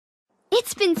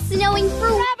It's been snowing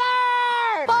forever!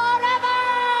 Forever!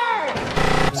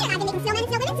 Here, I've been making snowmen,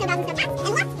 snowwomen, snowdogs, and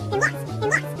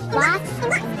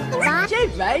lots.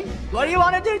 Chief, mate, what do you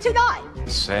want to do tonight?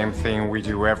 Same thing we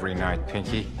do every night,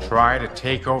 Pinky. Try to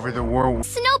take over the world.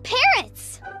 Snow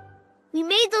parrots! We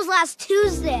made those last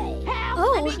Tuesday. Help!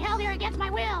 Oh. I'm being held here against my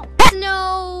will.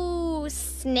 Snow...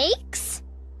 snakes?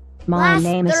 My Last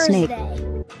name is Thursday.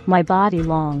 Snake. My body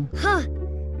long. Huh.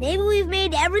 Maybe we've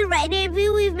made every right. Maybe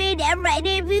we've made every right.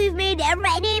 Maybe we've made every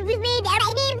right. Maybe we've made every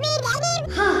right.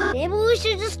 Huh. Maybe we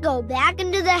should just go back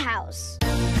into the house.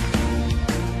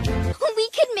 We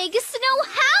could make a snow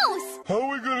house! How are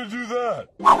we gonna do that?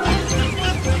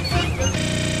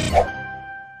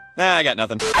 Nah, I got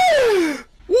nothing.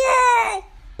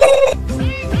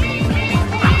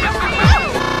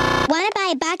 Wanna buy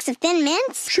a box of Thin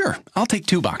Mints? Sure, I'll take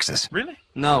 2 boxes. Really?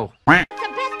 No. The best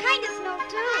kind of snow,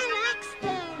 too. I like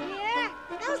snow. Yeah,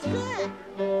 that was good.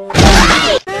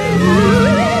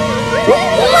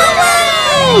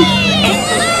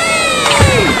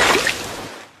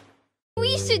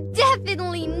 We should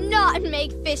definitely not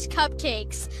make fish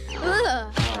cupcakes.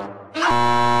 Ugh.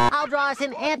 I'll draw us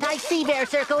an anti-sea bear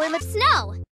circle in the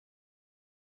Snow!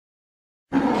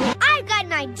 I've got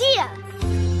an idea!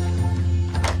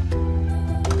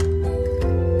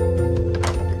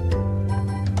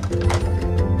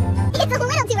 It's a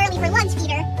little too early for lunch,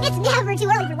 Peter. It's never too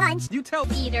early for lunch. You tell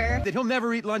Peter. that he'll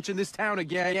never eat lunch in this town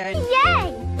again. Yay!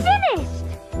 Finished!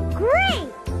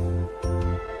 Great!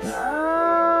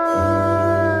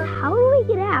 How do we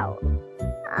get out?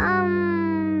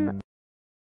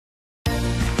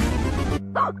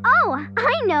 Oh,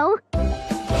 I know!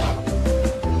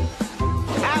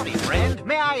 Howdy, friend.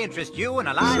 May I interest you in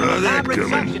a line of fabric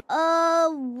section?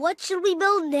 What should we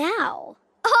build now?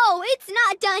 Oh, it's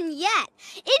not done yet.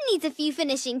 It needs a few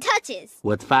finishing touches.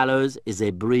 What follows is a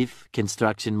brief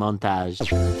construction montage.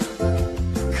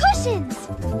 Cushions!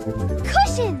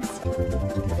 Cushions!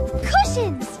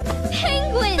 Cushions!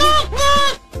 Penguins!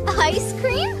 Ice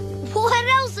cream? What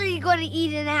else are you going to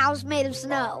eat in a house made of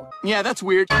snow? Yeah, that's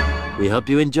weird. We hope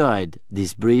you enjoyed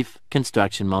this brief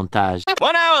construction montage.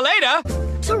 1 hour later!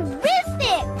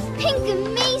 Terrific! Pink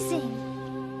amazing!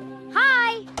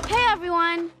 Hi! Hey,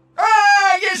 everyone!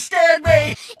 Ah, you scared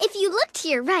me! If you look to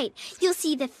your right, you'll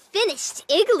see the finished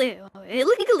igloo.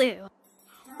 Igloo.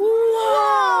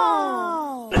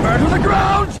 Whoa! Burn to the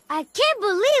ground! I can't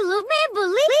believe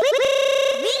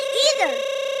me either.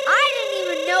 I didn't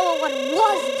even know what it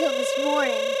was until this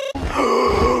morning.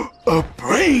 A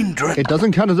brain drain. It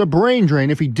doesn't count as a brain drain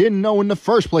if he didn't know in the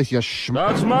first place, you schm.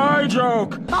 That's my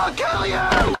joke. I'll kill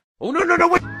you! Oh, no,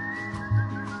 wait.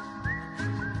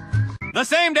 The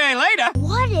same day later!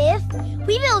 What if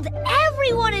we build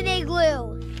everyone an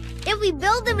igloo? If we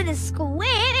build them in a square,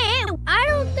 I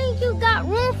don't think you've got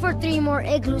room for 3 more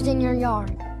igloos in your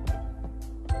yard.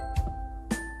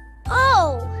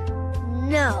 Oh,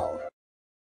 no.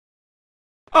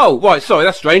 Oh, right, sorry,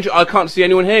 that's strange. I can't see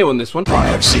anyone here on this one. I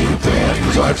have seen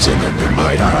things, I've seen them in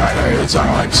my eyes.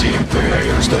 I've seen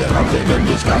things that I've been in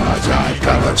disguise. I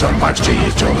got on my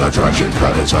cheese, till the traction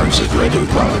credits on secret to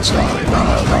clouds.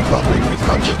 I'm probably with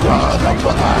conscious blood.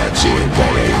 But I've seen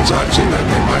things, I've seen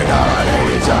them in my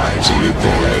eyes. I've seen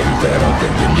things that I've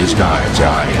been in disguise.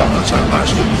 I got on my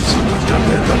cheese.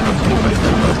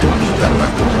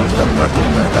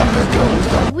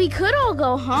 We could all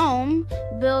go home,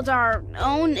 build our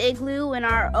own igloo in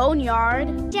our own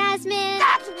yard. Jasmine!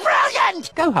 That's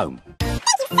brilliant! Go home. Thank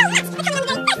you so much for coming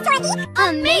to my party.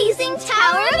 Amazing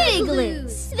Tower of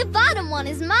Igloos! The bottom one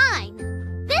is mine.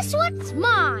 This one's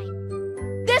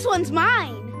mine. This one's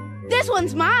mine. This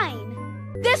one's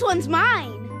mine. This one's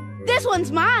mine. This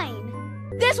one's mine.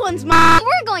 This one's mine.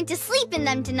 We're going to sleep in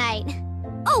them tonight.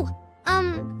 Oh,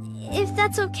 if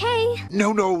that's okay.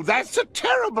 No, that's a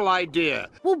terrible idea.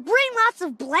 We'll bring lots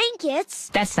of blankets.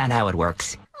 That's not how it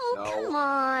works. Oh, come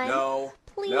on. No.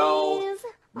 Please.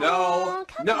 No. Oh,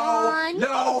 come on. You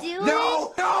can do it.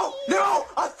 No!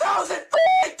 1,000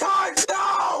 times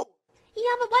no!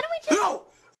 Yeah, but why don't we just... No!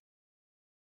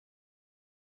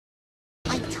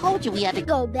 I told you we had to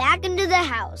go back into the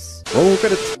house. Oh, look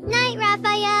at it. Night,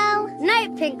 Raphael.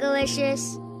 Night,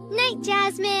 Pinkalicious. Night,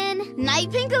 Jasmine. Night,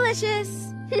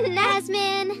 Pinkalicious.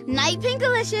 Jasmine. Night,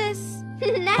 Pinkalicious.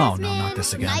 Jasmine. Oh, no, not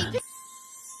this again. Night,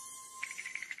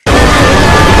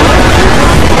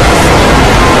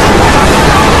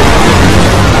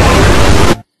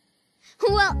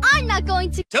 well, I'm not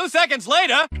going to... 2 seconds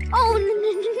later! Oh,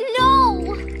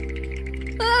 no!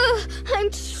 I'm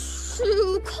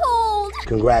too cold.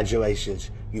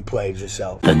 Congratulations. You played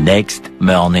yourself. The next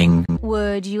morning.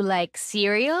 Would you like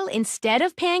cereal instead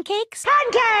of pancakes?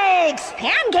 Pancakes!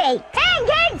 Pancakes!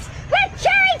 Pancakes with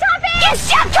cherry toppings! And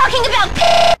stop talking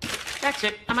about That's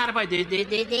it. I'm out of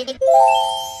ideas.